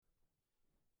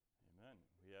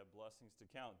have blessings to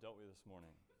count, don't we, this morning?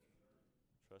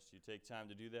 Trust you take time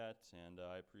to do that, and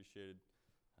I appreciated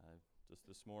just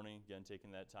this morning, again, taking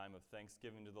that time of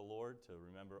thanksgiving to the Lord to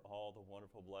remember all the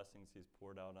wonderful blessings He's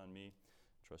poured out on me.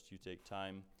 Trust you take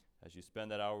time as you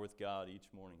spend that hour with God each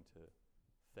morning to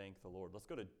thank the Lord. Let's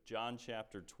go to John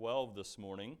chapter 12 this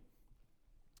morning.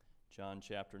 John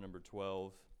chapter number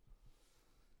 12.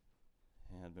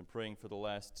 And I've been praying for the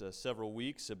last several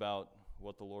weeks about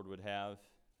what the Lord would have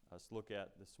us look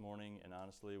at this morning, and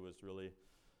honestly it was really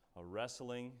a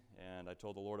wrestling. And I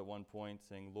told the Lord at one point,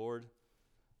 saying, Lord,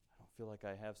 I don't feel like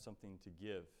I have something to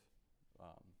give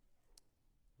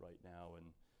right now. And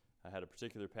I had a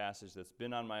particular passage that's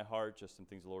been on my heart, just some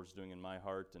things the Lord's doing in my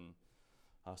heart, and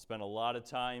I spent a lot of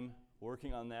time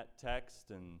working on that text,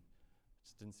 and it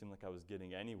just didn't seem like I was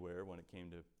getting anywhere when it came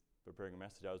to preparing a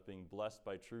message. I was being blessed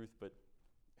by truth, but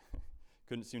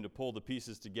couldn't seem to pull the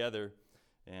pieces together,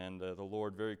 and the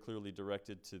Lord very clearly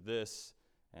directed to this,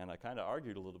 and I kind of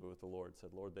argued a little bit with the Lord, said,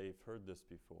 Lord, they've heard this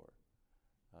before.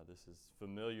 This is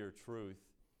familiar truth,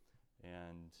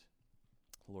 and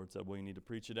the Lord said, well, you need to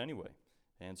preach it anyway.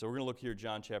 And so we're going to look here at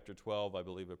John chapter 12, I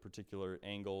believe a particular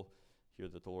angle here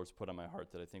that the Lord's put on my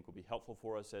heart that I think will be helpful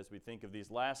for us as we think of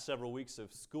these last several weeks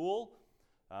of school,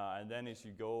 and then as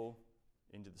you go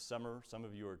into the summer. Some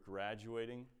of you are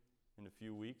graduating in a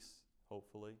few weeks,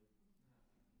 hopefully.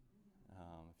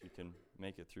 If you can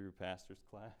make it through pastor's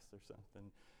class or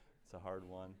something, it's a hard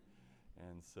one.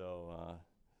 And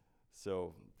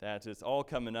so that is all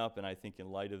coming up, and I think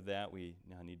in light of that, we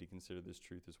now need to consider this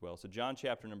truth as well. So John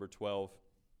chapter number 12,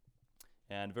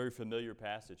 and a very familiar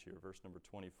passage here, verse number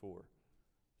 24,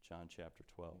 John chapter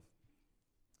 12.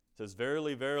 It says,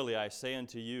 Verily, verily, I say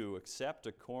unto you, except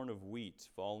a corn of wheat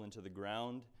fall into the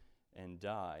ground and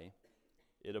die,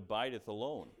 it abideth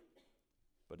alone.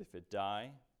 But if it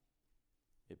die,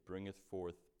 it bringeth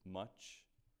forth much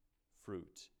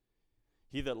fruit.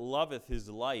 He that loveth his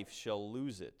life shall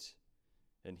lose it,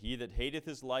 and he that hateth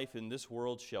his life in this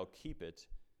world shall keep it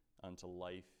unto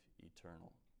life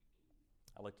eternal.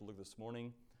 I'd like to look this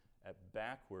morning at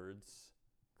backwards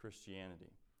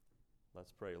Christianity.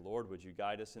 Let's pray. Lord, would you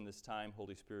guide us in this time?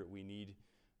 Holy Spirit, we need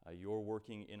your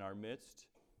working in our midst,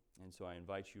 and so I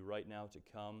invite you right now to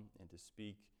come and to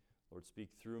speak. Lord, speak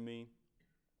through me.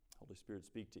 Holy Spirit,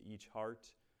 speak to each heart.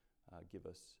 Give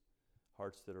us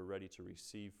hearts that are ready to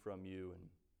receive from you. And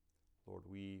Lord,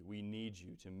 we need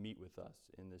you to meet with us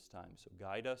in this time. So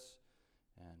guide us.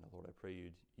 And Lord, I pray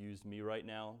you'd use me right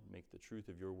now. Make the truth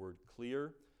of your word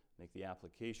clear. Make the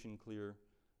application clear.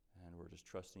 And we're just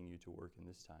trusting you to work in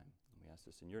this time. And we ask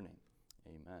this in your name.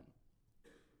 Amen.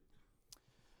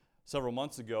 Several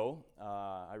months ago,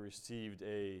 I received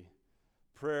a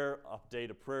prayer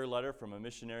update, a prayer letter from a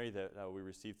missionary that we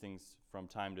receive things from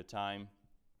time to time.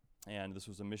 And this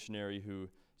was a missionary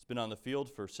who's been on the field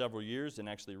for several years and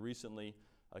actually recently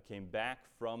came back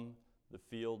from the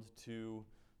field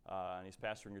and he's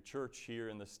pastoring a church here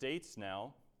in the States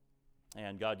now.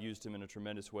 And God used him in a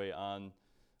tremendous way on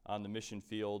the mission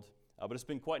field. But it's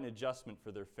been quite an adjustment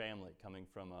for their family, coming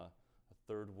from a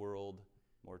third world,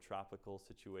 more tropical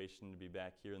situation to be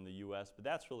back here in the U.S. But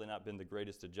that's really not been the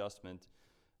greatest adjustment.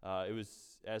 It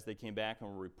was as they came back and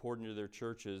were reporting to their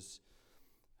churches,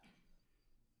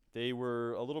 they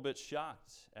were a little bit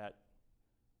shocked at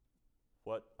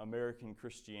what American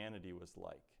Christianity was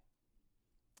like.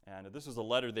 And this was a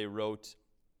letter they wrote,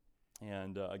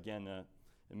 and again,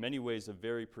 in many ways, a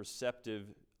very perceptive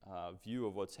view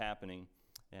of what's happening,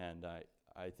 and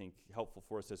I think helpful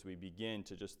for us as we begin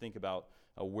to just think about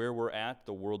where we're at,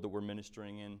 the world that we're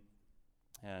ministering in.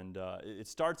 And it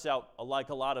starts out like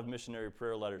a lot of missionary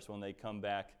prayer letters when they come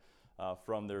back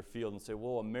from their field and say,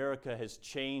 well, America has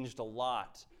changed a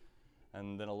lot.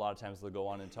 And then a lot of times they'll go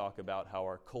on and talk about how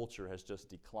our culture has just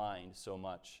declined so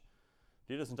much.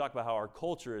 He doesn't talk about how our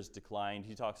culture has declined.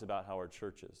 He talks about how our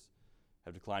churches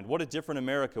have declined. What a different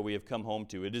America we have come home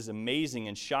to. It is amazing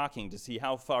and shocking to see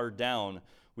how far down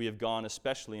we have gone,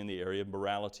 especially in the area of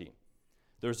morality.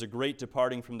 There's a great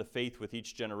departing from the faith with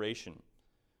each generation.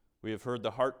 We have heard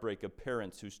the heartbreak of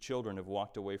parents whose children have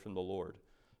walked away from the Lord,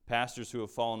 pastors who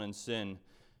have fallen in sin,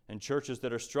 and churches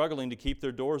that are struggling to keep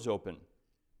their doors open.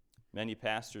 Many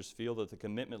pastors feel that the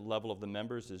commitment level of the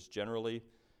members is generally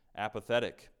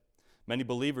apathetic. Many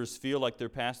believers feel like their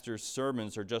pastor's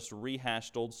sermons are just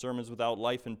rehashed old sermons without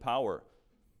life and power.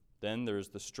 Then there's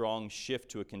the strong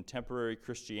shift to a contemporary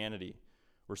Christianity,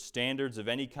 where standards of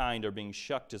any kind are being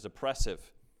shucked as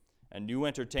oppressive, and new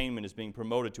entertainment is being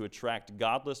promoted to attract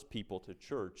godless people to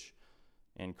church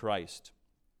and Christ.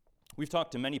 We've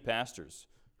talked to many pastors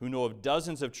who know of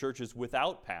dozens of churches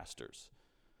without pastors.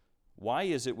 Why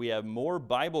is it we have more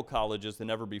Bible colleges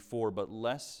than ever before, but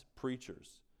less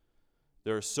preachers?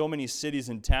 There are so many cities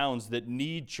and towns that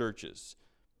need churches.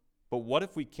 But what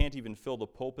if we can't even fill the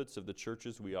pulpits of the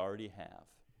churches we already have?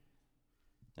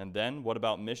 And then, what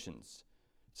about missions?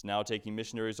 It's now taking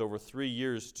missionaries over 3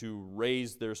 years to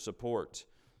raise their support.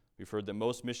 We've heard that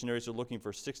most missionaries are looking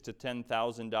for $6,000 to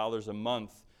 $10,000 a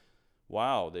month.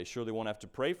 Wow, they surely won't have to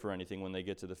pray for anything when they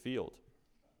get to the field.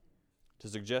 To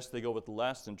suggest they go with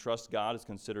less and trust God is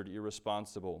considered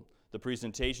irresponsible. The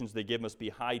presentations they give must be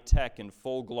high-tech and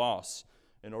full gloss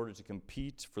in order to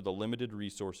compete for the limited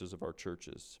resources of our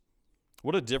churches.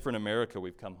 What a different America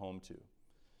we've come home to.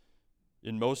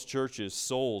 In most churches,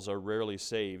 souls are rarely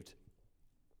saved.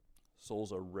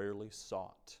 Souls are rarely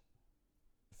sought.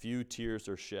 Few tears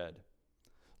are shed.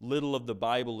 Little of the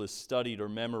Bible is studied or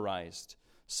memorized.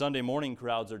 Sunday morning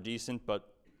crowds are decent,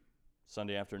 but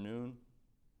Sunday afternoon,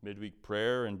 midweek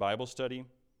prayer and Bible study?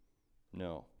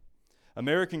 No.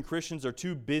 American Christians are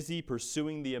too busy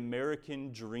pursuing the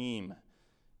American dream.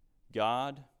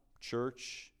 God,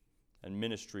 church, and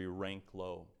ministry rank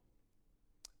low.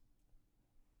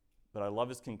 But I love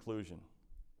his conclusion.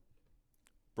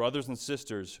 Brothers and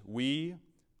sisters, we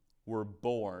were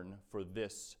born for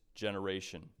this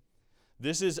generation.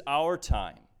 This is our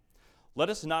time. Let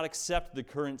us not accept the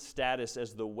current status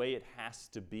as the way it has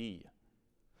to be.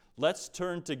 Let's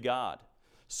turn to God,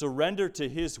 surrender to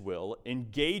his will,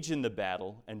 engage in the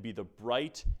battle, and be the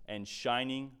bright and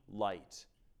shining light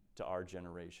to our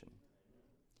generation.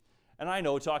 And I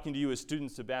know, talking to you as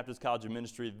students of Baptist College of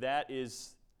Ministry,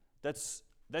 that's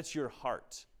your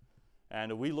heart.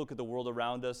 And we look at the world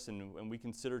around us and we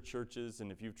consider churches,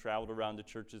 and if you've traveled around the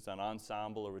churches on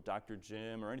Ensemble or with Dr.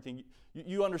 Jim or anything,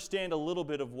 you understand a little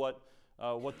bit of what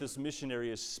this missionary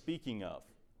is speaking of.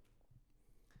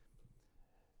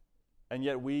 And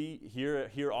yet we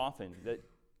hear often that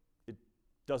it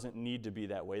doesn't need to be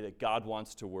that way, that God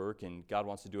wants to work and God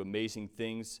wants to do amazing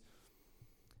things.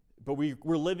 But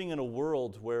we're living in a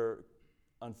world where,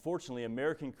 unfortunately,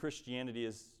 American Christianity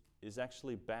is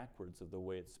actually backwards of the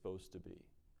way it's supposed to be.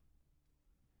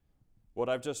 What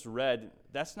I've just read,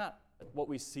 that's not what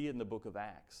we see in the book of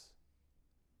Acts.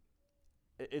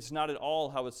 It's not at all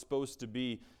how it's supposed to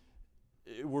be.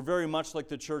 We're very much like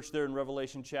the church there in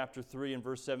Revelation chapter 3 and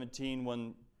verse 17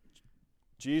 when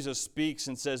Jesus speaks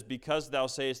and says, "Because thou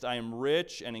sayest, I am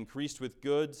rich and increased with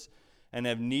goods and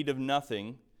have need of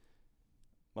nothing,"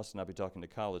 must not be talking to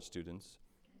college students,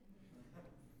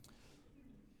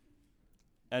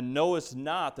 "and knowest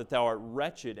not that thou art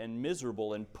wretched and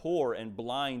miserable and poor and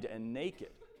blind and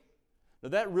naked." Now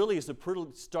that really is a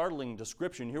pretty startling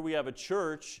description. Here we have a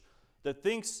church that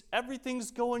thinks everything's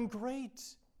going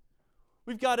great.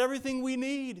 We've got everything we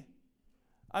need.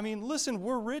 I mean, listen,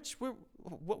 we're rich.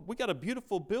 We got a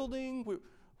beautiful building.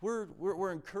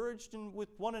 We're encouraged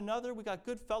with one another. We got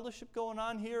good fellowship going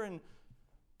on here, and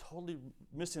totally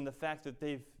missing the fact that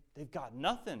they've got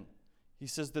nothing. He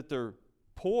says that they're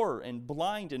poor and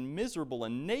blind and miserable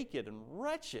and naked and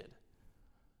wretched.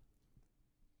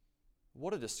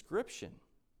 What a description.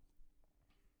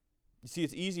 You see,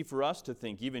 it's easy for us to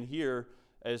think, even here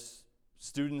as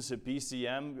students at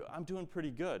BCM, I'm doing pretty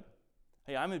good.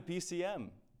 Hey, I'm at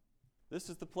BCM.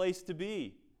 This is the place to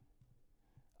be.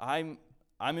 I'm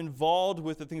involved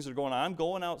with the things that are going on. I'm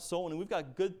going out sowing, and we've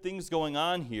got good things going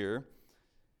on here.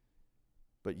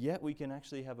 But yet we can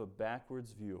actually have a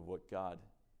backwards view of what God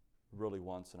really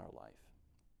wants in our life.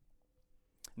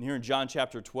 And here in John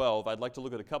chapter 12, I'd like to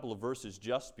look at a couple of verses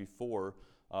just before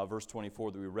verse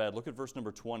 24 that we read. Look at verse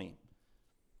number 20.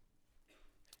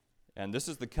 And this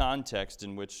is the context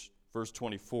in which verse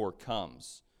 24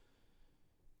 comes.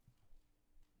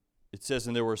 It says,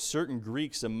 "And there were certain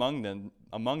Greeks among them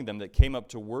that came up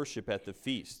to worship at the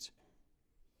feast.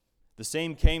 The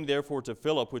same came therefore to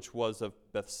Philip, which was of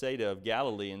Bethsaida of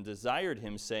Galilee, and desired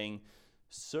him, saying,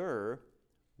 Sir,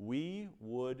 we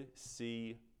would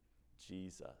see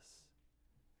Jesus."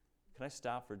 Can I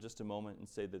stop for just a moment and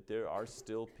say that there are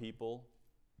still people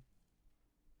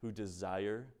who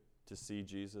desire to see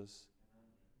Jesus?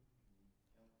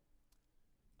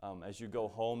 As you go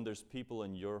home, there's people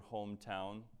in your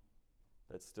hometown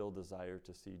that still desire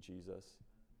to see Jesus.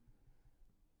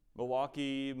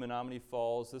 Milwaukee, Menominee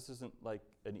Falls, this isn't like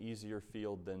an easier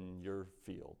field than your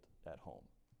field at home.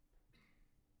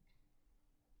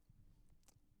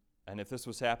 And if this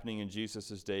was happening in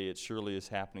Jesus' day, it surely is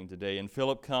happening today. And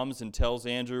Philip comes and tells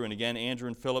Andrew, and again Andrew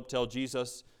and Philip tell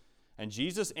Jesus, and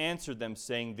Jesus answered them,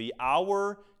 saying, "The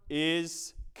hour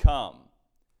is come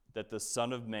that the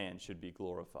Son of Man should be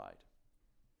glorified."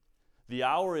 The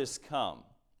hour is come.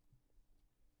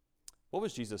 What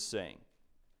was Jesus saying?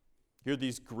 Here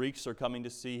these Greeks are coming to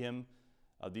see him.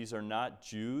 These are not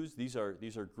Jews. These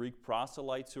are Greek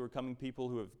proselytes who are coming, people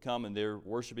who have come and they're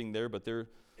worshiping there, but they're,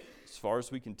 as far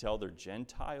as we can tell, they're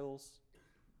Gentiles.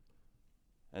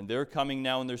 And they're coming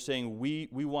now and they're saying, we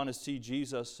want to see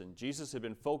Jesus. And Jesus had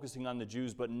been focusing on the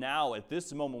Jews, but now at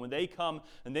this moment when they come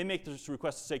and they make this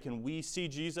request to say, can we see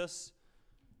Jesus?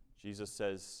 Jesus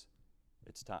says,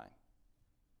 it's time.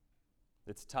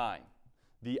 It's time.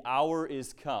 The hour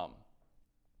is come.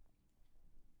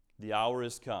 The hour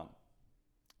is come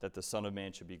that the Son of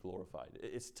Man should be glorified.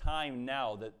 It's time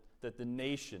now that the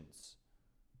nations,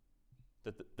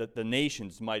 that the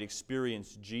nations might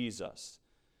experience Jesus.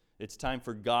 It's time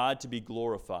for God to be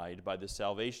glorified by the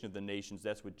salvation of the nations.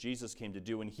 That's what Jesus came to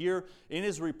do. And here in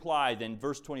his reply, then,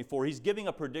 verse 24, he's giving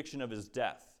a prediction of his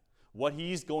death, what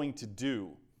he's going to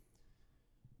do.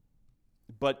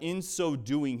 But in so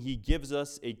doing, he gives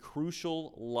us a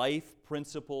crucial life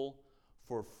principle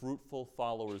for fruitful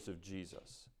followers of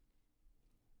Jesus.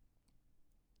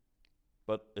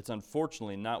 But it's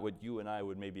unfortunately not what you and I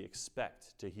would maybe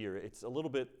expect to hear. It's a little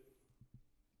bit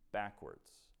backwards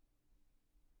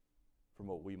from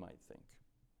what we might think.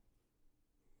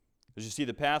 As you see,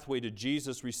 the pathway to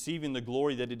Jesus receiving the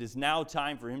glory that it is now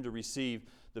time for him to receive,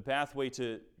 the pathway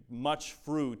to much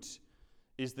fruit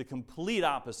is the complete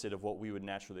opposite of what we would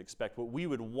naturally expect, what we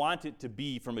would want it to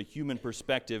be from a human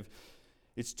perspective.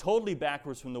 It's totally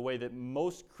backwards from the way that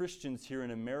most Christians here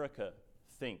in America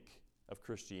think of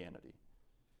Christianity.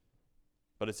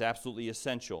 But it's absolutely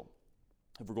essential.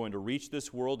 If we're going to reach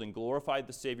this world and glorify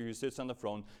the Savior who sits on the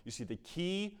throne, you see, the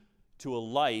key to a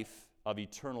life of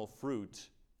eternal fruit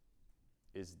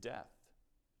is death.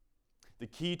 The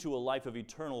key to a life of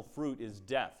eternal fruit is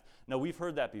death. Now, we've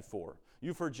heard that before.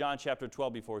 You've heard John chapter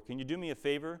 12 before. Can you do me a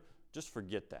favor? Just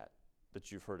forget that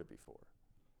you've heard it before.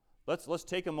 Let's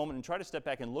take a moment and try to step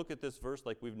back and look at this verse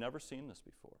like we've never seen this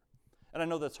before. And I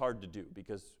know that's hard to do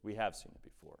because we have seen it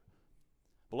before.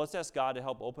 But let's ask God to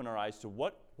help open our eyes to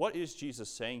what is Jesus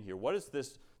saying here? What is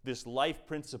this life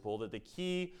principle that the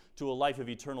key to a life of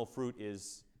eternal fruit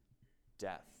is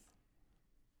death?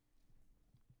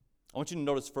 I want you to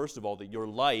notice, first of all, that your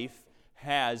life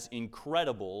has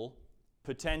incredible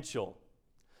potential.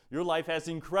 Your life has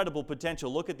incredible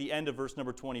potential. Look at the end of verse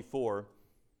number 24.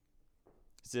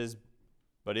 It says,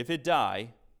 but if it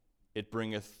die, it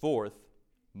bringeth forth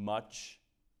much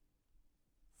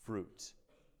fruit.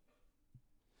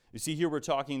 You see, here we're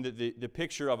talking the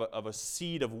picture of a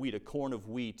seed of wheat, a corn of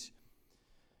wheat.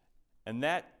 And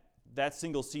that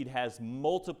single seed has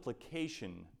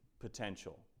multiplication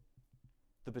potential.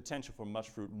 The potential for much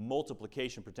fruit,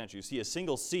 multiplication potential. You see, a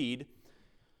single seed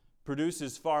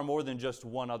produces far more than just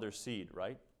one other seed,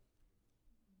 right?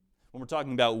 When we're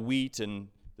talking about wheat, and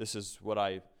this is what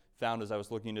I found as I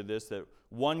was looking into this, that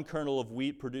one kernel of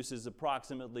wheat produces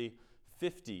approximately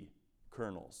 50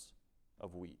 kernels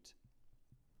of wheat.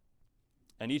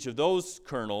 And each of those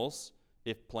kernels,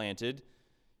 if planted,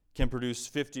 can produce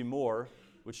 50 more,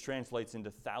 which translates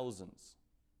into thousands.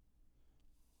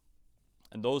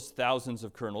 And those thousands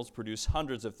of kernels produce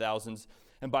hundreds of thousands.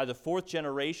 And by the fourth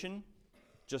generation,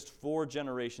 just 4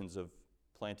 generations of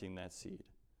planting that seed,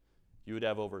 you would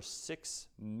have over 6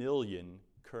 million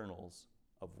kernels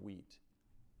of wheat,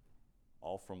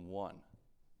 all from one.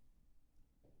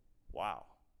 Wow.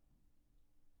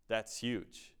 That's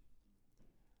huge.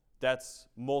 That's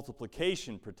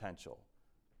multiplication potential.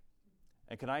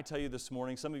 And can I tell you this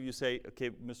morning, some of you say, okay,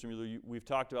 Mr. Mueller, we've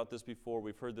talked about this before,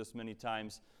 we've heard this many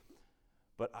times,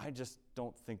 but I just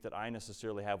don't think that I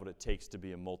necessarily have what it takes to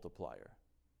be a multiplier.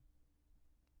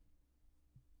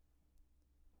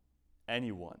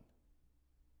 Anyone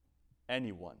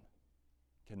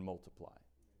can multiply.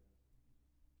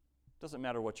 It doesn't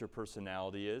matter what your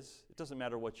personality is. It doesn't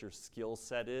matter what your skill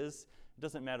set is. It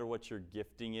doesn't matter what your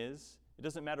gifting is. It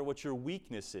doesn't matter what your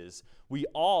weakness is. We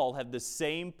all have the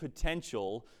same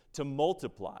potential to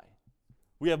multiply.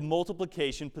 We have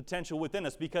multiplication potential within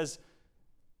us because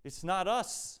it's not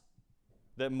us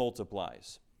that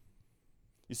multiplies.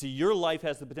 You see, your life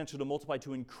has the potential to multiply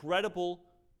to incredible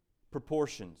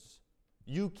proportions.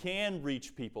 You can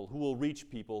reach people who will reach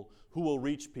people who will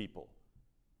reach people.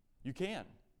 You can.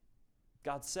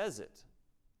 God says it.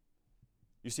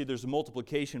 You see, there's a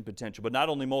multiplication potential, but not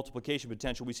only multiplication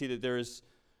potential, we see that there is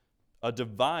a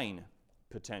divine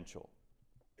potential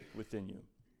within you.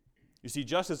 You see,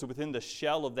 just as within the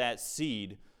shell of that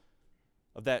seed,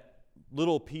 of that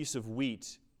little piece of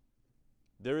wheat,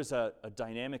 there is a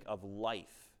dynamic of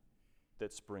life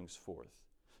that springs forth.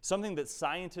 Something that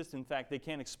scientists, in fact, they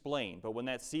can't explain, but when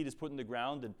that seed is put in the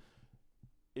ground,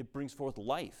 it brings forth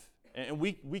life. And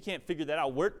we can't figure that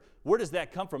out. Where does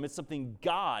that come from? It's something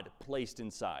God placed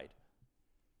inside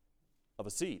of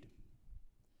a seed.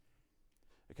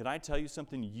 Can I tell you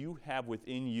something? You have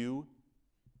within you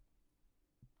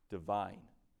divine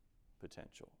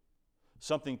potential.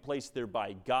 Something placed there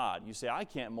by God. You say, I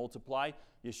can't multiply.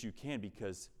 Yes, you can,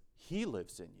 because He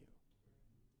lives in you.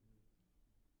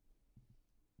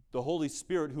 The Holy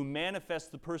Spirit, who manifests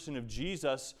the person of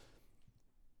Jesus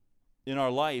in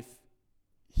our life,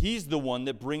 He's the one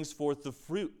that brings forth the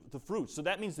fruit. So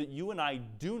that means that you and I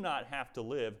do not have to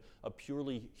live a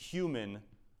purely human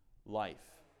life.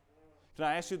 Can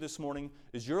I ask you this morning,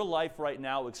 is your life right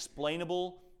now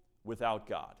explainable without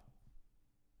God?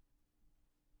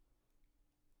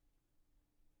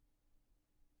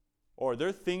 Or are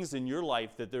there things in your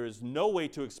life that there is no way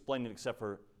to explain it except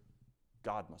for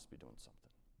God must be doing something?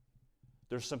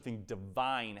 There's something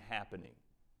divine happening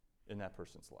in that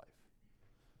person's life.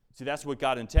 See, that's what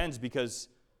God intends because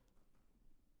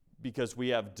we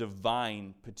have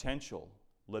divine potential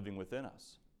living within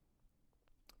us.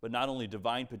 But not only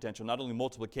divine potential, not only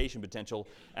multiplication potential,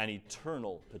 and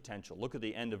eternal potential. Look at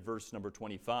the end of verse number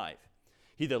 25.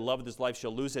 He that loveth his life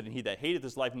shall lose it, and he that hateth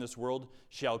his life in this world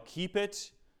shall keep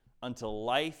it unto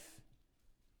life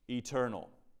eternal.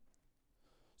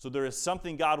 So there is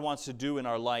something God wants to do in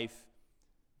our life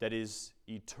that is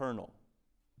eternal.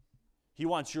 He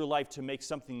wants your life to make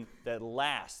something that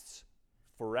lasts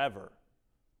forever,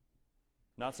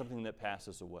 not something that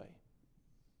passes away.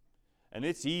 And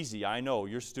it's easy, I know.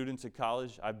 You're students at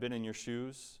college. I've been in your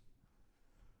shoes.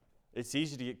 It's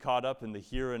easy to get caught up in the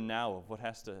here and now of what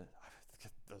has to,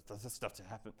 this stuff to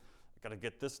happen. I got to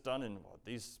get this done, and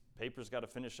these papers got to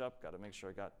finish up. Got to make sure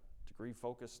I got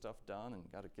degree-focused stuff done,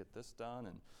 and got to get this done,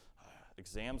 and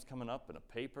exams coming up, and a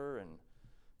paper, and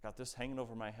got this hanging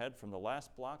over my head from the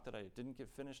last block that I didn't get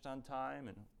finished on time,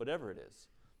 and whatever it is.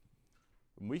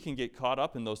 And we can get caught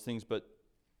up in those things, but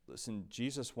listen,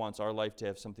 Jesus wants our life to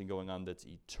have something going on that's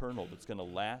eternal, that's going to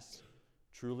last,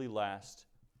 truly last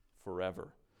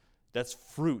forever. That's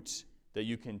fruit that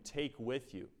you can take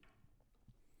with you.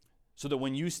 So that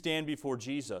when you stand before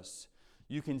Jesus,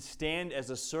 you can stand as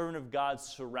a servant of God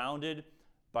surrounded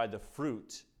by the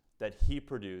fruit that He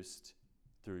produced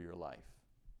through your life.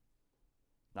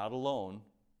 Not alone,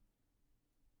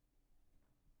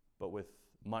 but with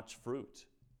much fruit.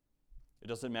 It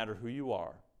doesn't matter who you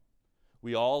are.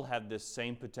 We all have this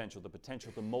same potential, the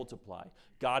potential to multiply.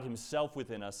 God Himself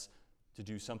within us to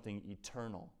do something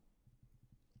eternal.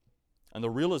 And the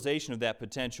realization of that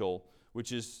potential,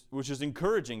 which is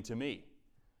encouraging to me.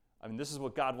 I mean, this is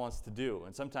what God wants to do.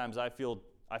 And sometimes I feel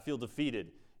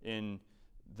defeated in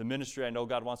the ministry I know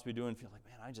God wants me to do and feel like,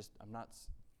 man, I'm not.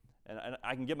 And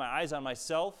I can get my eyes on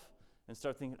myself and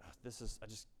start thinking,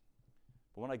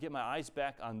 but when I get my eyes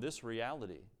back on this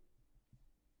reality,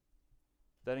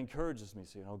 that encourages me,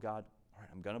 saying, oh God, all right,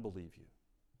 I'm going to believe you.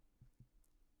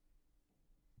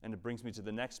 And it brings me to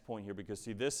the next point here, because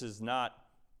see,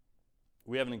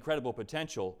 we have an incredible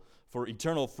potential for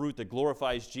eternal fruit that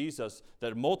glorifies Jesus,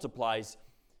 that multiplies,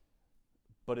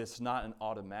 but it's not an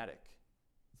automatic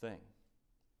thing.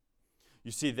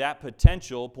 You see, that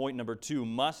potential, point number 2,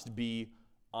 must be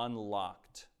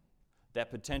unlocked.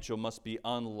 That potential must be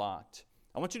unlocked.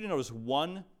 I want you to notice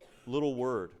one little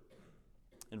word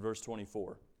in verse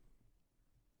 24. It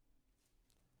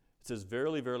says,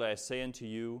 verily, verily, I say unto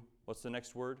you, what's the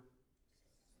next word?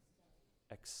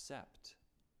 Accept.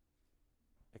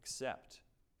 Accept.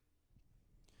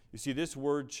 You see, this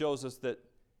word shows us that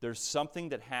there's something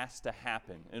that has to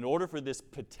happen in order for this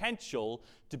potential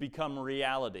to become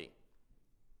reality.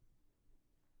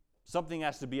 Something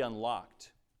has to be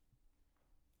unlocked.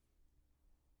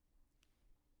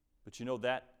 But you know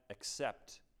that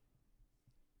accept,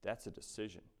 that's a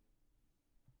decision.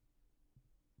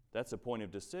 That's a point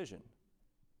of decision.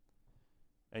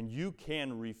 And you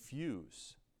can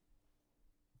refuse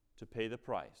to pay the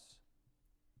price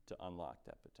to unlock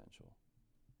that potential.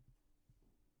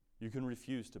 You can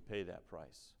refuse to pay that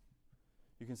price.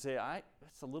 You can say,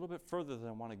 that's a little bit further than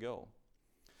I want to go.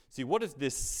 See, what if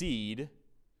this seed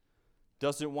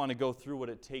doesn't want to go through what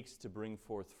it takes to bring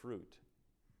forth fruit?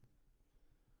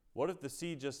 What if the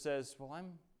seed just says, well,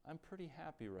 I'm pretty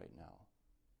happy right now.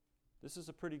 This is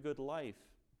a pretty good life.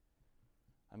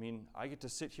 I mean, I get to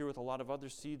sit here with a lot of other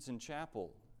seeds in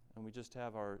chapel, and we just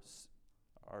have our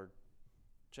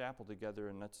chapel together,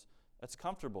 and that's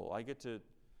comfortable. I get to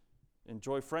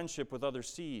enjoy friendship with other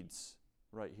seeds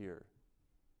right here.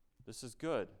 This is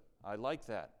good. I like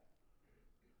that.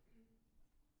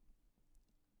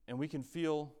 And we can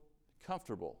feel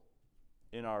comfortable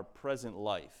in our present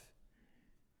life.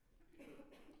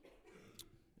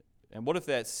 And what if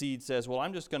that seed says, well,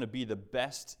 I'm just going to be the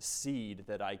best seed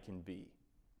that I can be.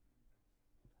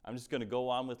 I'm just going to go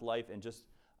on with life and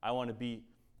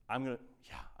I'm going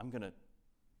to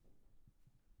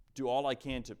do all I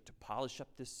can to polish up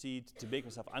this seed, to make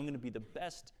myself, I'm going to be the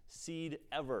best seed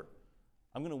ever.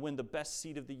 I'm going to win the Best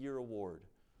Seed of the Year award.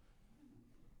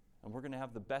 And we're going to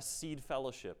have the best seed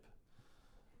fellowship.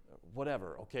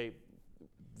 Whatever, okay?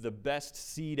 The best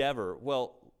seed ever.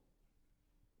 Well,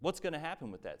 what's going to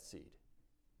happen with that seed?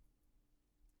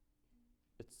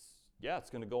 It's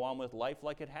going to go on with life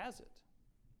like it has it.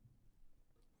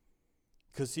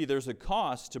 Because, see, there's a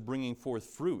cost to bringing forth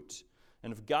fruit.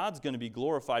 And if God's going to be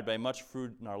glorified by much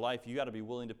fruit in our life, you got to be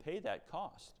willing to pay that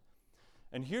cost.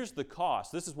 And here's the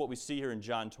cost. This is what we see here in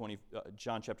John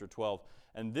chapter 12.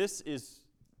 And this is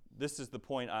the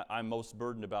point I'm most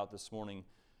burdened about this morning,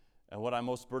 and what I'm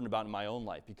most burdened about in my own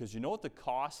life. Because you know what the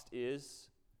cost is?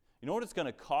 You know what it's going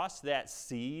to cost that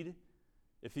seed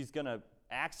if he's going to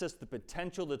access the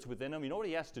potential that's within him? You know what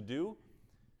he has to do?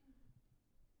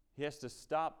 He has to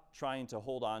stop trying to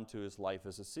hold on to his life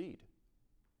as a seed.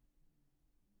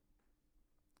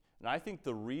 And I think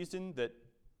the reason that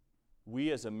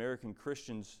we as American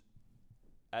Christians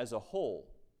as a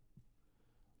whole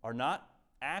are not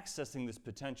accessing this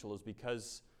potential is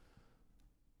because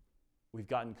we've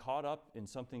gotten caught up in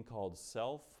something called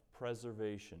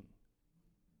self-preservation.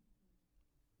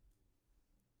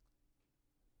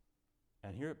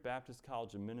 And here at Baptist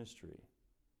College of Ministry,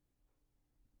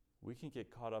 we can get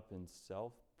caught up in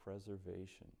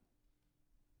self-preservation.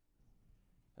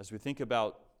 As we think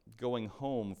about going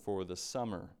home for the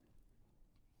summer,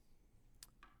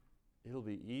 it'll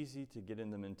be easy to get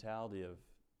in the mentality of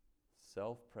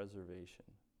self-preservation.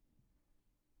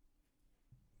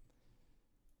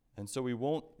 And so we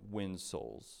won't win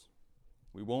souls.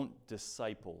 We won't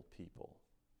disciple people.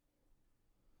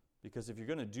 Because if you're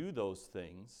going to do those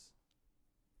things,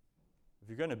 if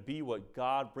you're going to be what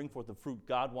God, bring forth the fruit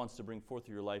God wants to bring forth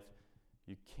in your life,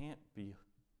 you can't be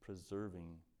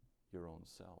preserving your own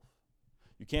self.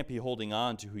 You can't be holding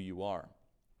on to who you are.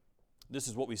 This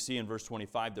is what we see in verse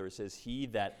 25 there. It says, he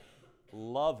that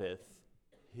loveth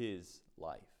his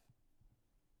life.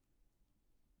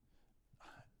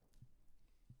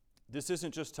 This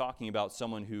isn't just talking about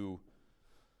someone who,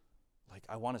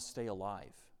 I want to stay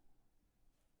alive.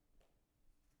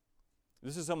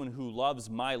 This is someone who loves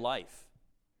my life.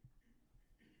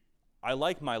 I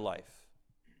like my life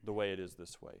the way it is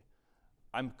this way.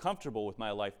 I'm comfortable with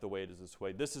my life the way it is this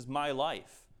way. This is my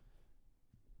life.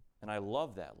 And I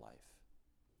love that life.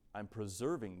 I'm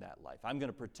preserving that life. I'm going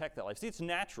to protect that life. See, it's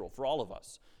natural for all of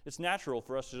us. It's natural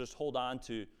for us to just hold on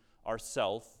to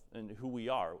ourself and who we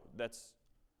are.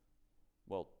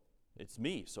 It's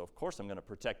me, so of course I'm going to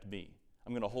protect me.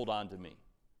 I'm going to hold on to me.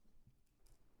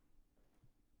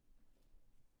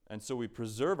 And so we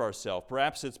preserve ourselves.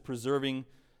 Perhaps it's preserving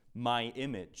my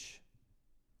image,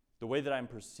 the way that I'm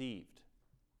perceived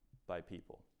by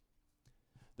people.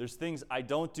 There's things I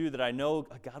don't do that I know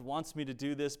God wants me to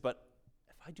do this, but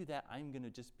if I do that, I'm going to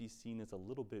just be seen as a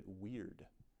little bit weird.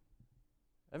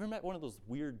 Ever met one of those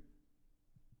weird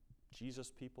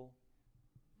Jesus people?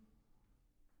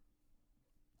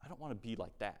 I don't want to be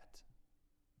like that.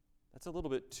 That's a little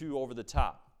bit too over the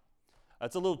top.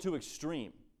 That's a little too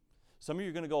extreme. Some of you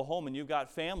are going to go home and you've got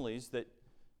families that,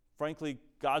 frankly,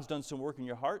 God's done some work in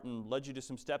your heart and led you to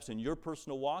some steps in your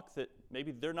personal walk that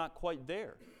maybe they're not quite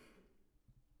there.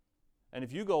 And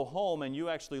if you go home and you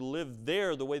actually live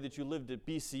there the way that you lived at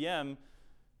BCM,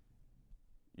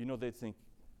 they'd think,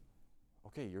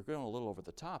 okay, you're going a little over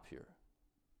the top here.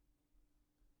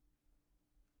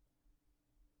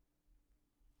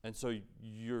 And so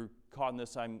you're caught in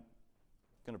this, I'm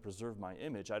going to preserve my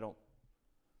image. I don't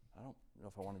know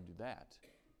if I want to do that.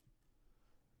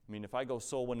 I mean, if I go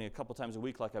soul winning a couple times a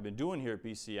week like I've been doing here at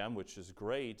BCM, which is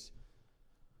great,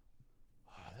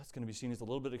 that's going to be seen as a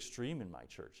little bit extreme in my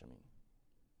church.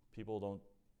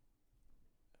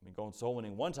 Going soul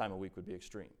winning one time a week would be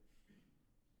extreme.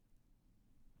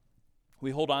 We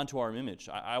hold on to our image.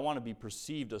 I want to be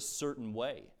perceived a certain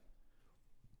way.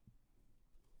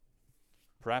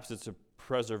 Perhaps it's a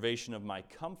preservation of my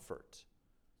comfort.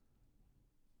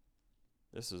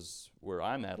 This is where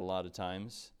I'm at a lot of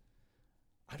times.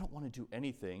 I don't want to do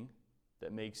anything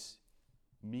that makes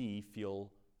me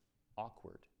feel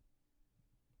awkward,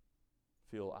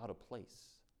 feel out of place.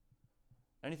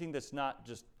 Anything that's not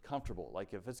just comfortable.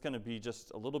 Like if it's going to be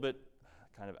just a little bit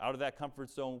kind of out of that comfort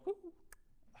zone,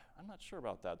 I'm not sure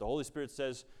about that. The Holy Spirit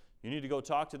says, you need to go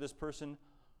talk to this person.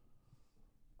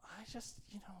 I just,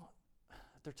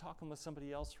 they're talking with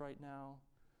somebody else right now.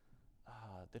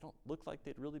 they don't look like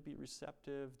they'd really be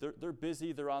receptive. They're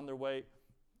busy. They're on their way.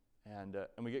 And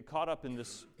we get caught up in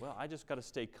this, well, I just got to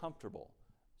stay comfortable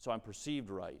so I'm perceived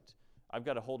right. I've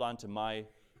got to hold on to my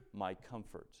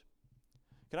comfort.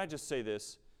 Can I just say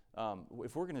this?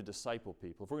 If we're going to disciple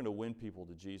people, if we're going to win people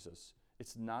to Jesus,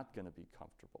 it's not going to be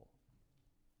comfortable.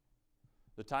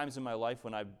 The times in my life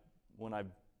when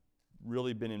I've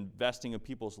really been investing in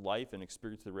people's life and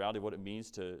experienced the reality of what it means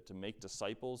to make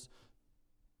disciples,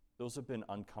 those have been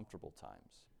uncomfortable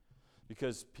times.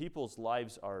 Because people's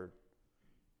lives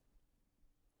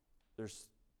there's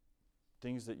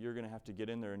things that you're going to have to get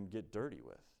in there and get dirty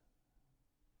with.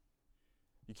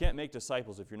 You can't make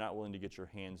disciples if you're not willing to get your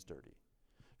hands dirty,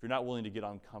 if you're not willing to get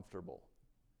uncomfortable.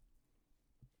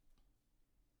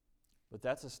 But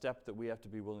that's a step that we have to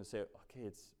be willing to say, okay,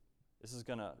 this is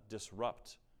going to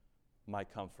disrupt my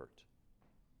comfort.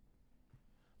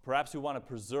 Perhaps we want to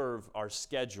preserve our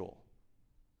schedule.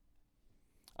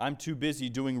 I'm too busy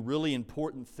doing really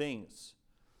important things.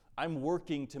 I'm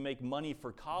working to make money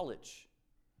for college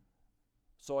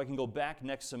so I can go back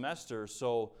next semester.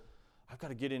 So I've got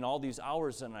to get in all these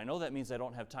hours, and I know that means I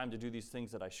don't have time to do these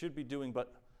things that I should be doing,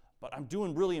 but I'm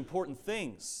doing really important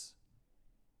things.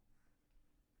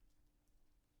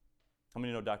 How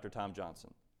many know Dr. Tom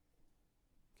Johnson?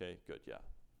 Okay, good, yeah.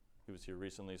 He was here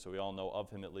recently, so we all know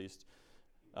of him at least.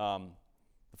 The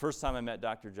first time I met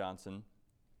Dr. Johnson,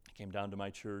 he came down to my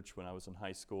church when I was in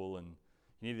high school, and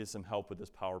he needed some help with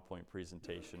his PowerPoint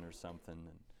presentation or something.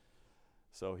 And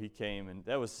so he came, and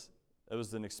that was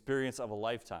an experience of a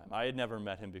lifetime. I had never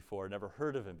met him before, never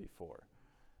heard of him before.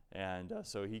 And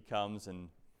so he comes, and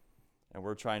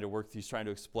we're trying to work, he's trying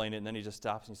to explain it, and then he just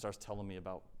stops and he starts telling me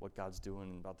about what God's doing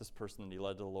and about this person that he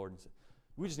led to the Lord. And said,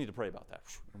 we just need to pray about that.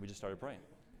 And we just started praying.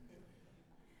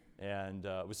 And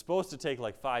it was supposed to take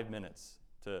like 5 minutes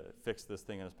to fix this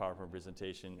thing in his PowerPoint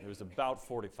presentation. It was about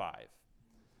 45.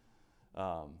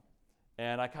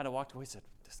 And I kind of walked away and said,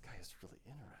 this guy is really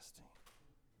interesting.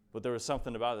 But there was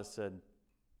something about it that said,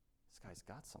 this guy's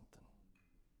got something.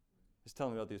 He's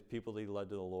telling me about these people that he led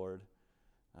to the Lord,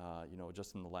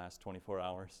 just in the last 24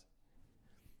 hours.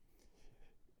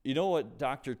 You know what?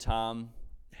 Dr. Tom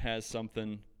has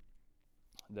something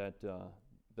that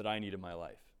I need in my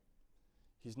life.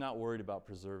 He's not worried about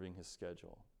preserving his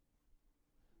schedule.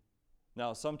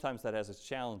 Now, sometimes that has its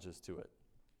challenges to it,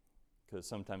 because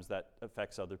sometimes that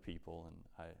affects other people,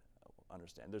 and I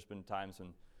understand. There's been times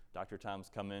when Dr.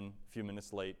 Tom's come in a few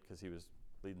minutes late because he was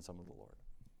leading some of the Lord.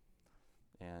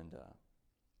 And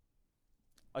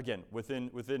again,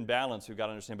 within balance, we've got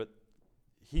to understand, but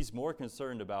he's more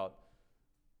concerned about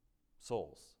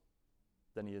souls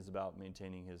than he is about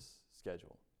maintaining his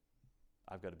schedule.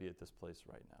 I've got to be at this place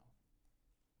right now.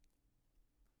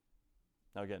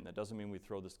 Now again, that doesn't mean we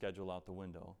throw the schedule out the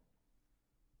window.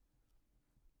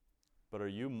 But are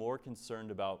you more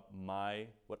concerned about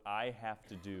what I have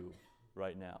to do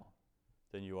right now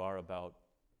than you are about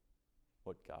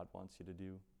what God wants you to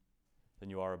do? Than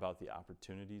you are about the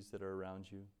opportunities that are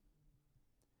around you?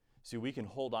 See, we can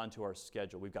hold on to our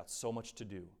schedule. We've got so much to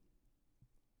do.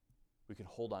 We can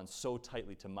hold on so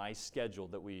tightly to my schedule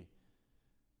that we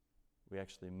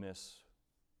actually miss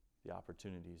the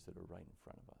opportunities that are right in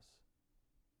front of us.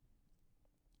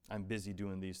 I'm busy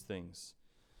doing these things.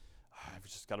 I've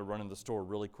just got to run in the store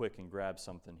really quick and grab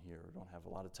something here. I don't have a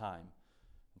lot of time.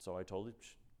 And so I told him,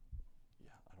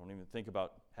 I don't even think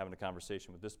about having a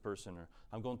conversation with this person, or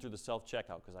I'm going through the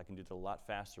self-checkout because I can do it a lot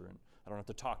faster and I don't have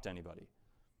to talk to anybody.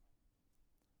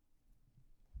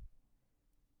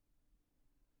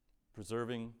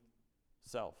 Preserving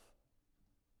self,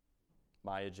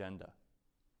 my agenda.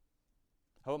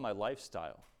 How about my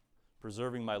lifestyle?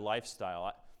 Preserving my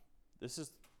lifestyle. This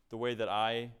is the way that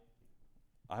I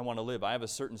want to live. I have a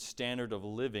certain standard of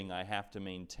living I have to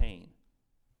maintain.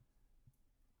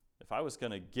 If I was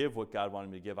going to give what God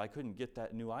wanted me to give, I couldn't get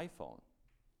that new iPhone.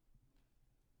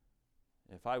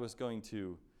 If I was going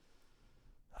to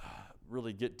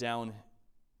really get down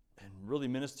and really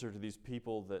minister to these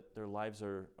people that their lives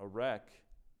are a wreck,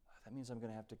 that means I'm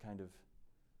going to have to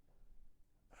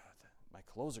my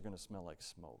clothes are going to smell like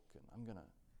smoke, and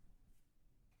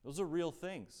those are real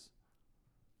things.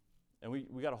 And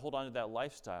we got to hold on to that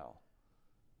lifestyle.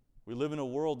 We live in a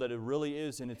world that it really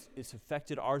is, and it's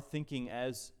affected our thinking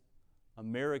as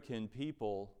American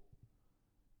people.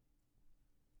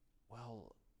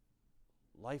 Well,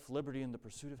 life, liberty, and the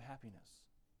pursuit of happiness.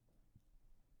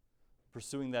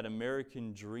 Pursuing that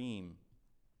American dream.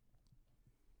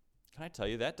 Can I tell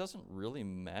you, that doesn't really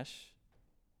mesh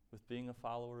with being a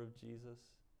follower of Jesus?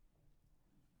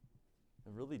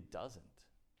 It really doesn't.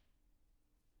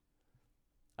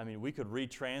 I mean, we could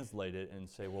retranslate it and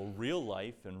say, well, real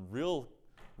life and real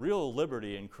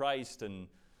liberty in Christ and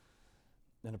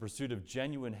a pursuit of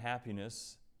genuine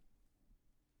happiness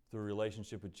through a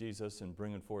relationship with Jesus and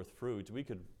bringing forth fruit.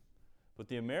 But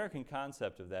the American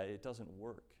concept of that, it doesn't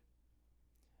work.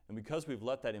 And because we've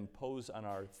let that impose on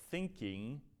our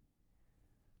thinking,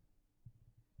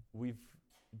 we've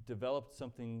developed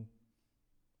something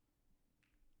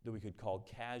that we could call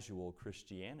casual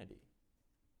Christianity.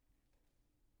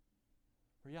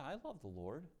 Where, yeah, I love the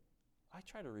Lord. I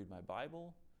try to read my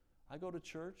Bible. I go to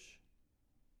church.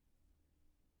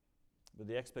 But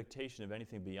the expectation of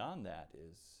anything beyond that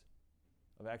is,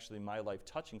 of actually my life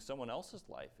touching someone else's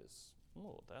life is,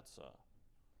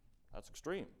 that's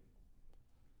extreme.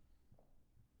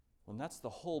 Well, and that's the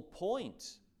whole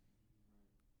point.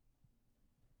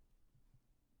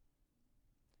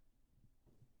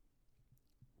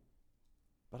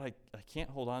 But I can't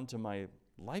hold on to my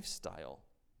lifestyle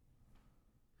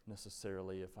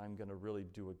necessarily if I'm going to really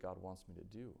do what God wants me to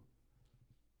do.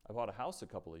 I bought a house a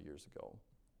couple of years ago,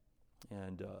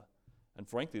 and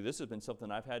frankly, this has been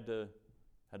something I've had to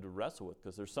wrestle with,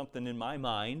 because there's something in my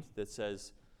mind that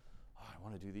says, oh, I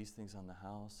want to do these things on the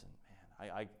house, and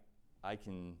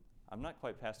man, I'm not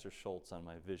quite Pastor Schultz on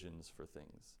my visions for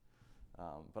things,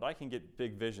 but I can get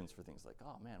big visions for things like,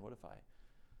 oh man, what if I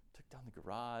took down the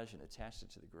garage and attached it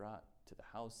to the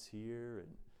house here, and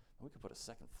we could put a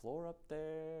second floor up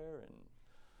there, and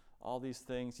all these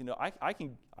things. You know, I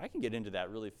can get into that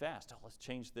really fast. Oh, let's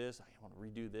change this. I want to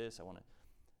redo this. And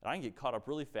I can get caught up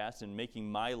really fast in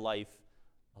making my life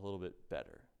a little bit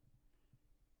better.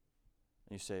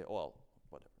 And you say, oh, well,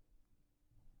 whatever.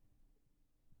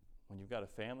 When you've got a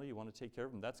family, you want to take care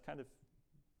of them.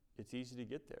 It's easy to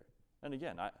get there. And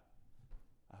again, I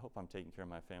hope I'm taking care of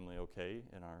my family okay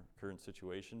in our current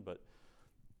situation, but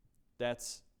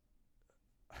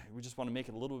we just want to make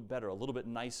it a little bit better, a little bit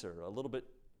nicer, a little bit,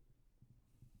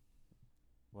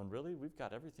 when really we've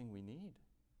got everything we need.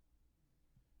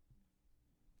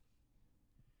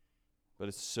 But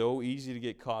it's so easy to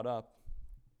get caught up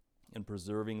in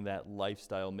preserving that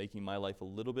lifestyle, making my life a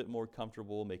little bit more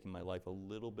comfortable, making my life a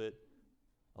little bit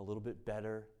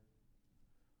better.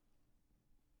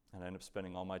 And I end up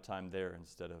spending all my time there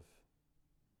instead of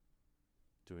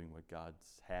doing what God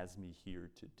has me here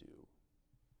to do.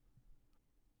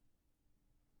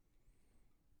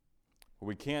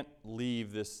 We can't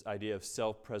leave this idea of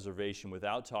self-preservation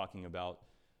without talking about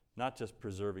not just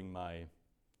preserving my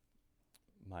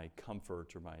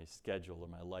comfort or my schedule or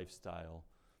my lifestyle,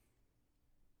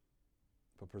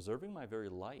 but preserving my very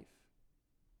life.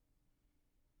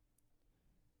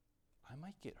 I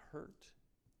might get hurt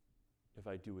if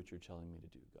I do what you're telling me to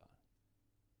do, God.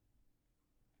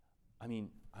 I mean,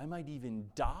 I might even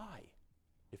die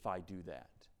if I do that.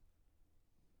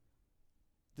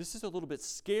 This is a little bit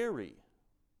scary.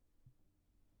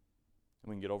 And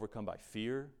we can get overcome by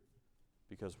fear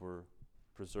because we're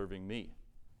preserving me.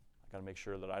 I got to make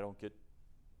sure that I don't get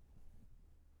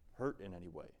hurt in any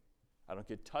way. I don't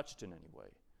get touched in any way.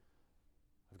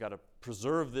 I've got to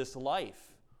preserve this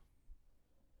life.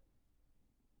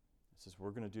 It says we're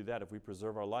going to do that. If we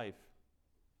preserve our life,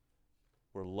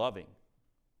 we're loving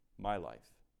my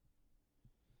life.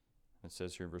 It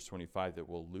says here in verse 25 that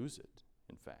we'll lose it,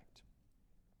 in fact.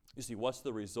 You see, what's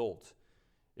the result?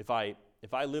 If I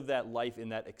live that life in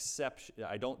that exception,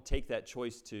 I don't take that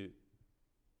choice to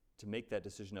make that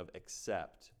decision of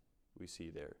accept, we see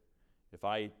there. If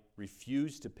I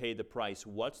refuse to pay the price,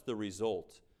 what's the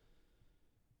result?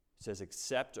 It says,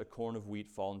 except a corn of wheat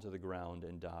fall into the ground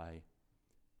and die,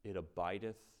 it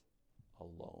abideth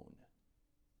alone.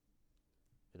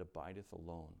 It abideth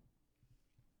alone.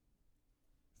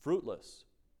 Fruitless.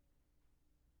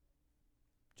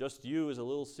 Just you as a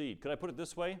little seed. Could I put it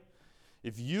this way?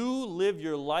 If you live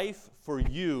your life for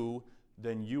you,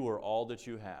 then you are all that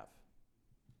you have.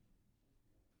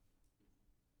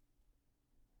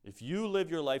 If you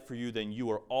live your life for you, then you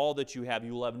are all that you have.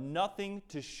 You will have nothing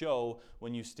to show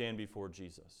when you stand before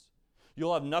Jesus.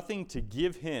 You'll have nothing to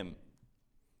give Him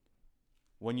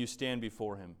when you stand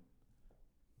before Him.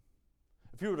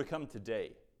 If you were to come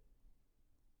today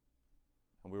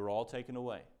and we were all taken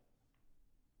away,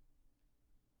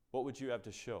 what would you have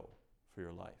to show for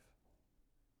your life?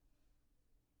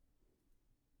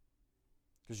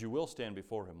 Because you will stand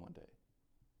before Him one day.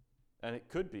 And it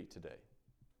could be today.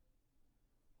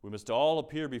 We must all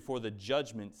appear before the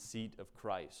judgment seat of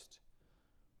Christ.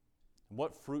 And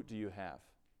what fruit do you have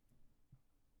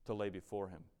to lay before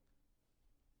Him?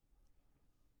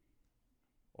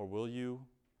 Or will you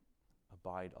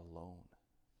abide alone?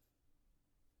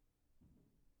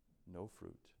 No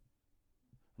fruit.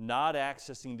 not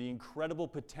accessing the incredible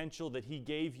potential that He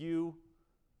gave you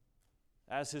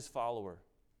as His follower?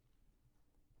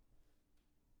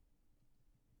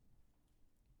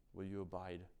 Will you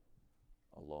abide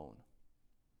alone?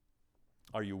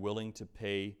 Are you willing to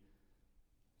pay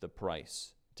the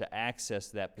price to access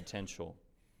that potential?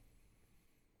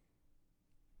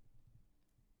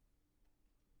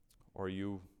 Or are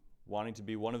you wanting to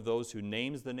be one of those who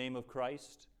names the name of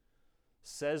Christ,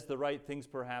 says the right things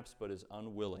perhaps, but is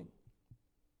unwilling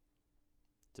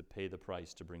to pay the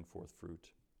price to bring forth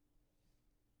fruit?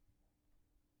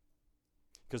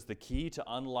 Because the key to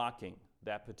unlocking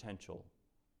that potential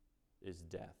is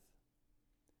death.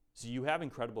 So you have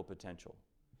incredible potential.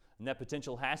 And that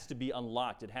potential has to be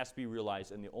unlocked. It has to be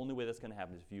realized. And the only way that's going to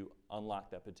happen is if you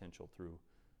unlock that potential through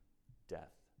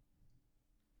death.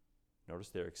 Notice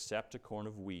there, except a corn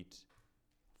of wheat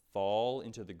fall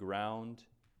into the ground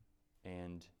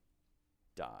and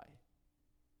die.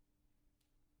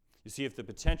 You see, if the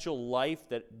potential life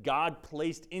that God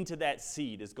placed into that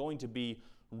seed is going to be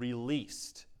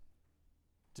released,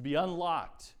 to be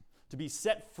unlocked, to be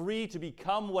set free to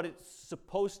become what it's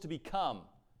supposed to become,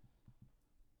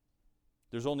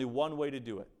 there's only one way to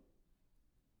do it.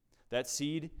 That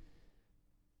seed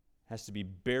has to be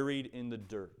buried in the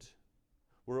dirt,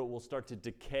 where it will start to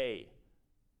decay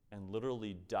and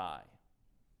literally die.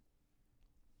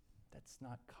 That's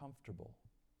not comfortable.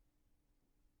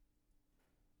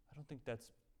 I don't think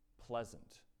that's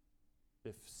pleasant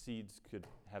if seeds could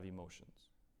have emotions.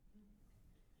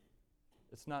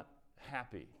 It's not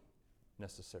happy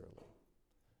necessarily.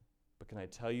 But can I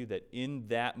tell you that in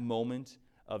that moment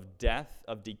of death,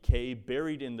 of decay,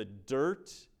 buried in the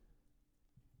dirt,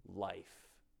 life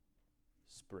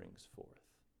springs forth.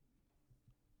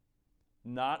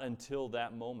 Not until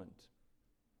that moment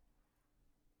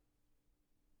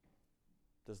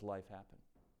does life happen.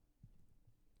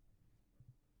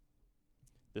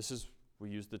 We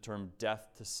use the term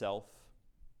death to self.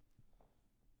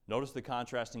 Notice the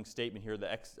contrasting statement here,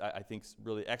 I think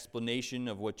really explanation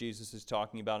of what Jesus is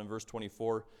talking about in verse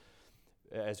 24.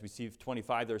 As we see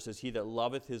 25 there, it says, "He that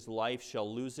loveth his life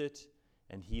shall lose it,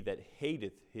 and he that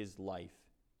hateth his life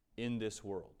in this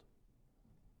world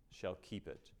shall keep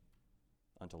it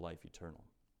unto life eternal."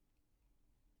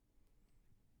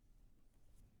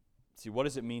 See, what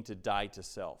does it mean to die to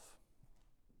self?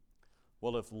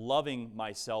 Well, if loving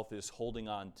myself is holding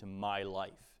on to my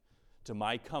life, to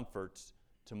my comforts,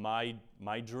 to my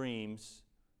dreams,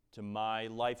 to my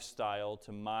lifestyle,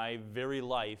 to my very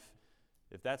life,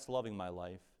 if that's loving my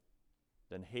life,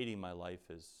 then hating my life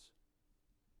is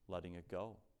letting it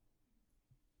go.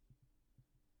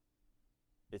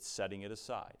 It's setting it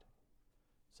aside,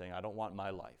 saying, I don't want my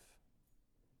life.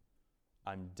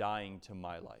 I'm dying to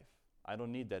my life. I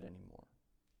don't need that anymore.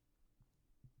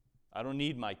 I don't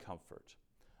need my comfort.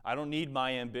 I don't need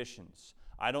my ambitions.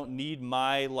 I don't need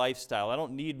my lifestyle. I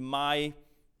don't need my,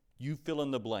 you fill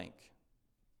in the blank.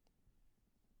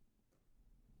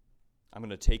 I'm going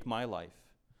to take my life,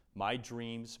 my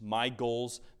dreams, my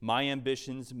goals, my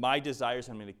ambitions, my desires,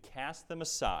 I'm going to cast them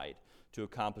aside to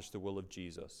accomplish the will of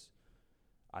Jesus.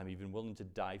 I'm even willing to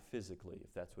die physically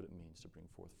if that's what it means to bring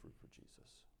forth fruit for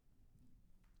Jesus.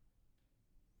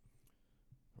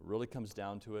 It really comes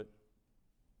down to it.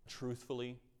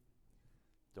 Truthfully,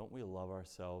 don't we love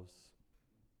ourselves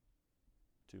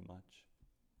too much?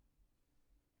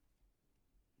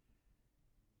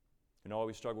 You know why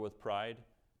we struggle with pride?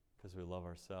 Because we love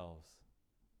ourselves.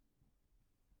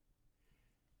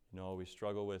 You know why we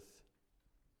struggle with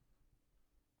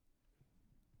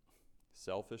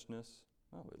selfishness?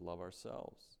 Well, we love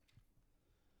ourselves.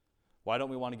 Why don't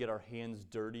we want to get our hands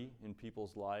dirty in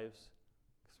people's lives?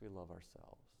 Because we love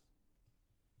ourselves.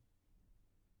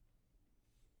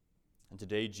 And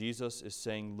today Jesus is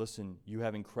saying, listen, you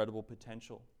have incredible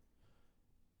potential.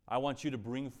 I want you to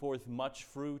bring forth much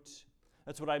fruit.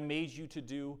 That's what I made you to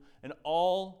do. And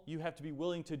all you have to be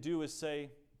willing to do is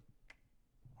say,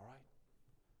 all right.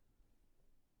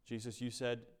 Jesus, you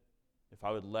said, if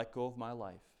I would let go of my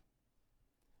life,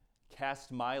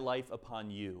 cast my life upon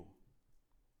you,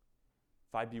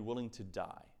 if I'd be willing to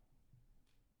die,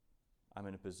 I'm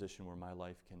in a position where my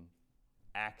life can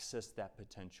access that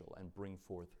potential and bring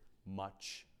forth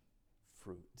much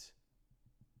fruit.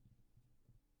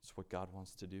 It's what God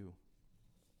wants to do.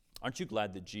 Aren't you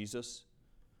glad that Jesus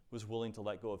was willing to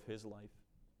let go of his life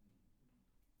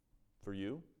for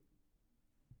you?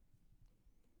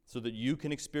 So that you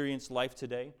can experience life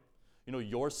today. You know,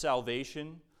 your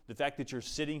salvation, the fact that you're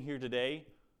sitting here today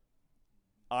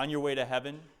on your way to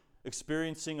heaven,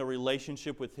 experiencing a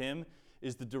relationship with him,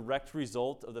 is the direct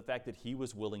result of the fact that he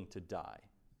was willing to die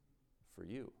for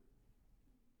you.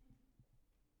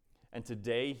 And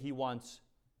today he wants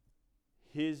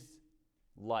his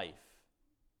life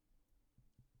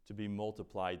to be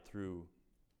multiplied through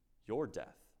your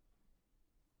death,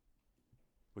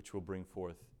 which will bring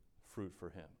forth fruit for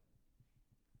him.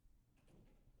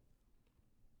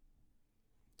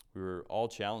 We were all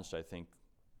challenged, I think,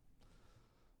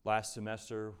 last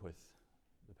semester with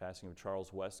the passing of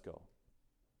Charles Wesco,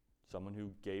 someone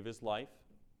who gave his life.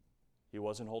 He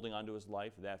wasn't holding on to his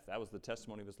life. That was the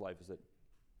testimony of his life, is that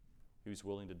he was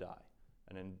willing to die.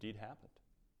 And it indeed happened.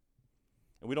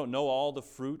 And we don't know all the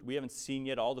fruit. We haven't seen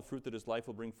yet all the fruit that his life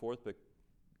will bring forth, but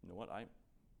you know what?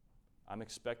 I'm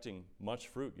expecting much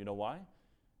fruit. You know why?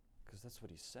 Because that's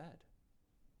what he said.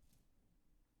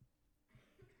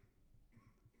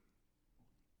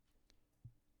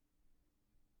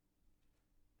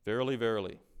 Verily,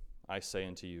 verily, I say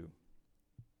unto you,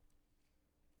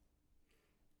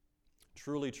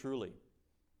 truly, truly,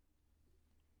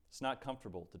 it's not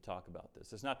comfortable to talk about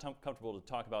this. It's not comfortable to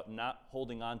talk about not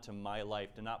holding on to my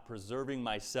life, to not preserving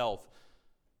myself,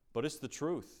 but it's the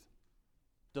truth.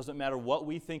 Doesn't matter what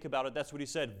we think about it. That's what he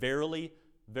said. Verily,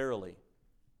 verily,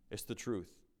 it's the truth.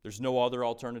 There's no other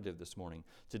alternative this morning.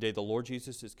 Today, the Lord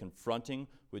Jesus is confronting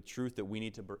with truth that we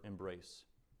need to embrace.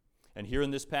 And here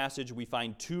in this passage, we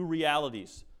find two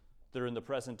realities that are in the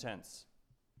present tense: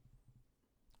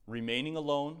 remaining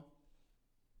alone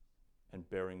and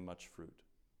bearing much fruit.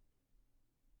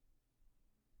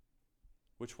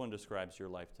 Which one describes your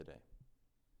life today?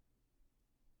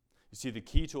 You see, the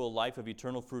key to a life of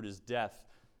eternal fruit is death.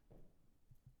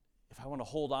 If I want to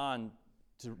hold on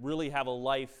to really have a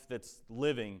life that's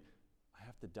living, I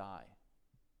have to die.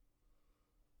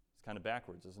 It's kind of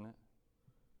backwards, isn't it?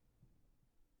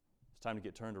 It's time to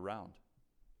get turned around.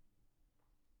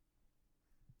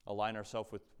 Align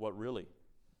ourselves with what really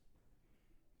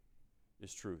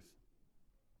is truth.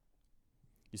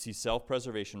 You see,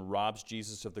 self-preservation robs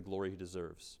Jesus of the glory he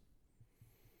deserves.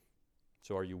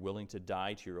 So are you willing to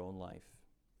die to your own life?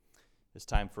 It's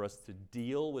time for us to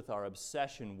deal with our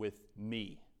obsession with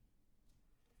me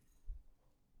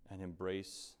and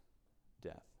embrace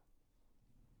death.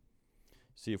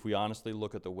 See, if we honestly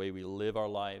look at the way we live our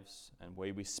lives and the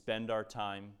way we spend our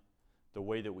time, the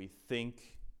way that we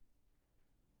think,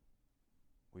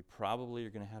 we probably are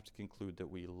going to have to conclude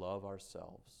that we love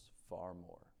ourselves far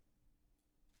more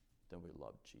than we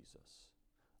love Jesus.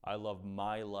 I love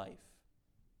my life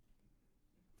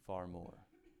far more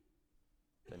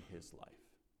than his life.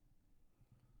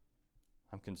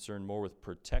 I'm concerned more with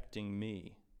protecting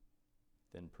me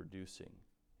than producing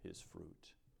his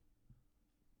fruit.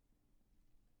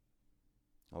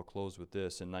 I'll close with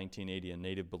this. In 1980, a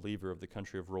native believer of the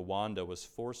country of Rwanda was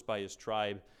forced by his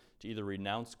tribe to either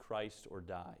renounce Christ or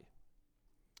die.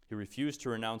 He refused to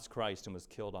renounce Christ and was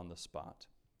killed on the spot.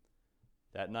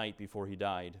 That night before he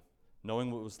died,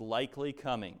 knowing what was likely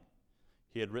coming,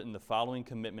 he had written the following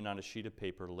commitment on a sheet of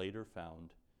paper later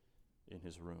found in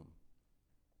his room.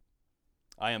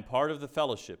 I am part of the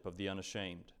fellowship of the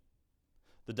unashamed.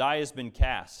 The die has been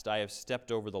cast. I have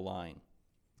stepped over the line.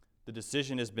 The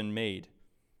decision has been made.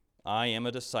 I am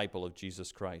a disciple of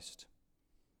Jesus Christ.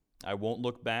 I won't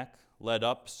look back, let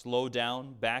up, slow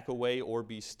down, back away, or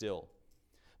be still.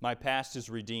 My past is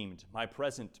redeemed. My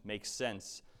present makes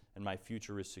sense, and my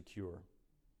future is secure.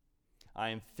 I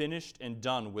am finished and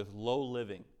done with low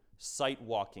living, sight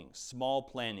walking, small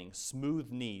planning,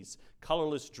 smooth knees,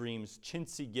 colorless dreams,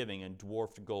 chintzy giving, and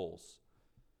dwarfed goals.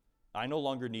 I no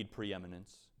longer need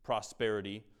preeminence,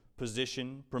 prosperity,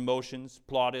 position, promotions,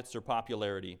 plaudits, or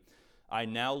popularity. I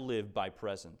now live by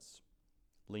presence,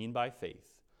 lean by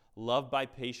faith, love by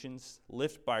patience,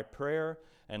 lift by prayer,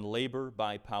 and labor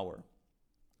by power.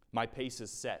 My pace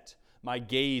is set. My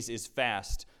gaze is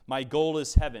fast. My goal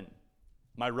is heaven.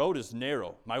 My road is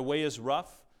narrow. My way is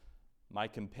rough. My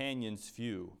companions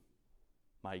few.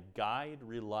 My guide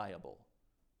reliable.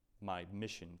 My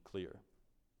mission clear.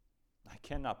 I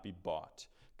cannot be bought,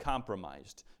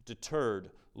 compromised,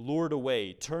 deterred, lured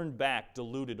away, turned back,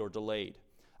 deluded, or delayed.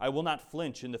 I will not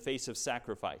flinch in the face of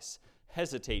sacrifice,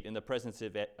 hesitate in the presence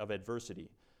of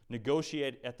adversity,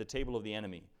 negotiate at the table of the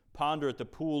enemy, ponder at the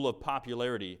pool of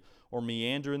popularity, or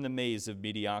meander in the maze of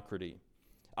mediocrity.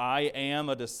 I am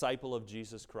a disciple of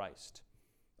Jesus Christ.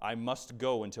 I must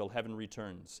go until heaven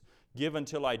returns, give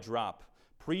until I drop,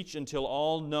 preach until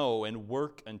all know, and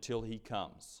work until he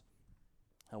comes.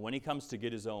 And when he comes to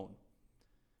get his own,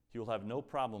 he will have no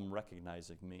problem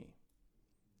recognizing me.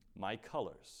 My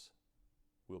colors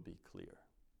will be clear.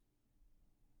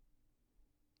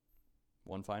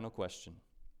 One final question.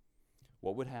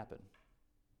 What would happen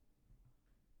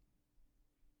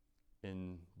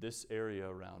in this area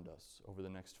around us over the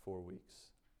next 4 weeks?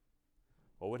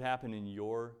 What would happen in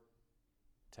your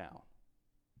town,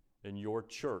 in your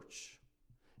church,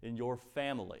 in your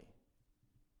family,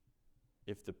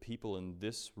 if the people in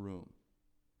this room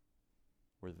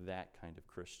were that kind of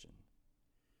Christian?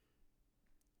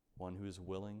 One who is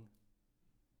willing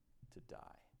to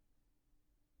die.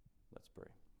 Let's pray.